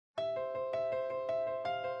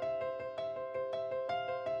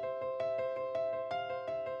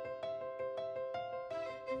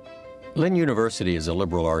Lynn University is a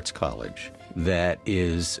liberal arts college that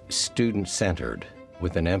is student-centered,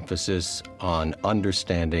 with an emphasis on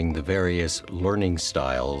understanding the various learning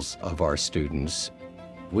styles of our students.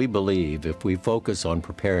 We believe if we focus on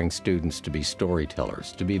preparing students to be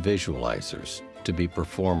storytellers, to be visualizers, to be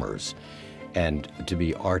performers, and to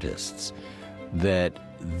be artists, that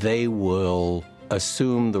they will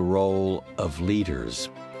assume the role of leaders.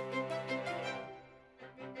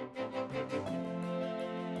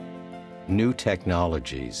 New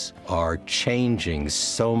technologies are changing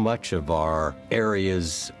so much of our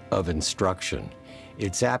areas of instruction.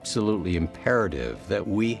 It's absolutely imperative that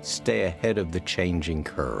we stay ahead of the changing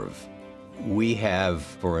curve. We have,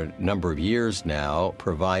 for a number of years now,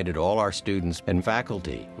 provided all our students and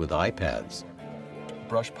faculty with iPads.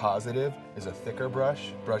 Brush positive is a thicker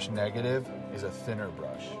brush. Brush negative is a thinner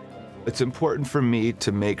brush. It's important for me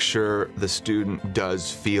to make sure the student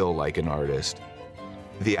does feel like an artist.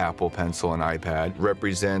 The Apple Pencil and iPad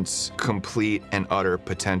represents complete and utter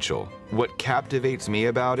potential. What captivates me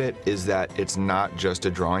about it is that it's not just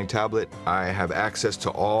a drawing tablet. I have access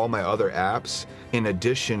to all my other apps in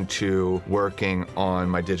addition to working on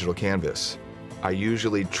my digital canvas. I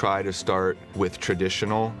usually try to start with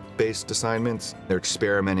traditional-based assignments. They're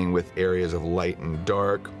experimenting with areas of light and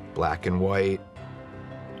dark, black and white.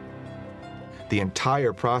 The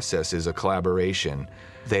entire process is a collaboration.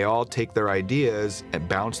 They all take their ideas and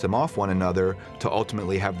bounce them off one another to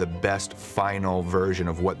ultimately have the best final version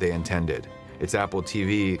of what they intended. It's Apple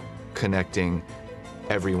TV connecting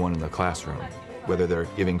everyone in the classroom, whether they're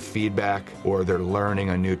giving feedback or they're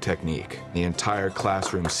learning a new technique. The entire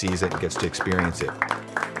classroom sees it and gets to experience it.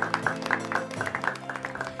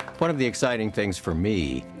 One of the exciting things for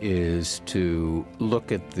me is to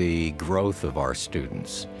look at the growth of our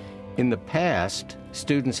students. In the past,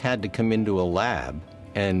 students had to come into a lab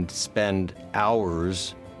and spend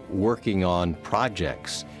hours working on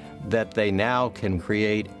projects that they now can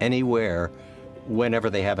create anywhere, whenever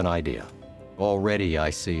they have an idea. Already I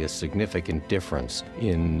see a significant difference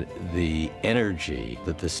in the energy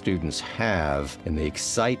that the students have and the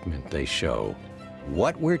excitement they show.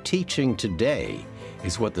 What we're teaching today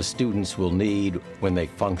is what the students will need when they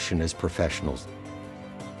function as professionals.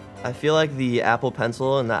 I feel like the Apple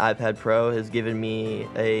Pencil and the iPad Pro has given me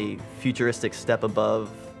a futuristic step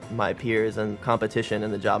above my peers and competition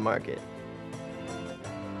in the job market.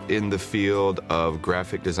 In the field of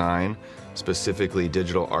graphic design, specifically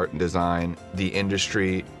digital art and design, the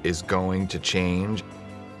industry is going to change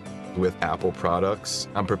with Apple products.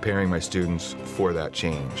 I'm preparing my students for that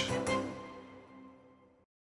change.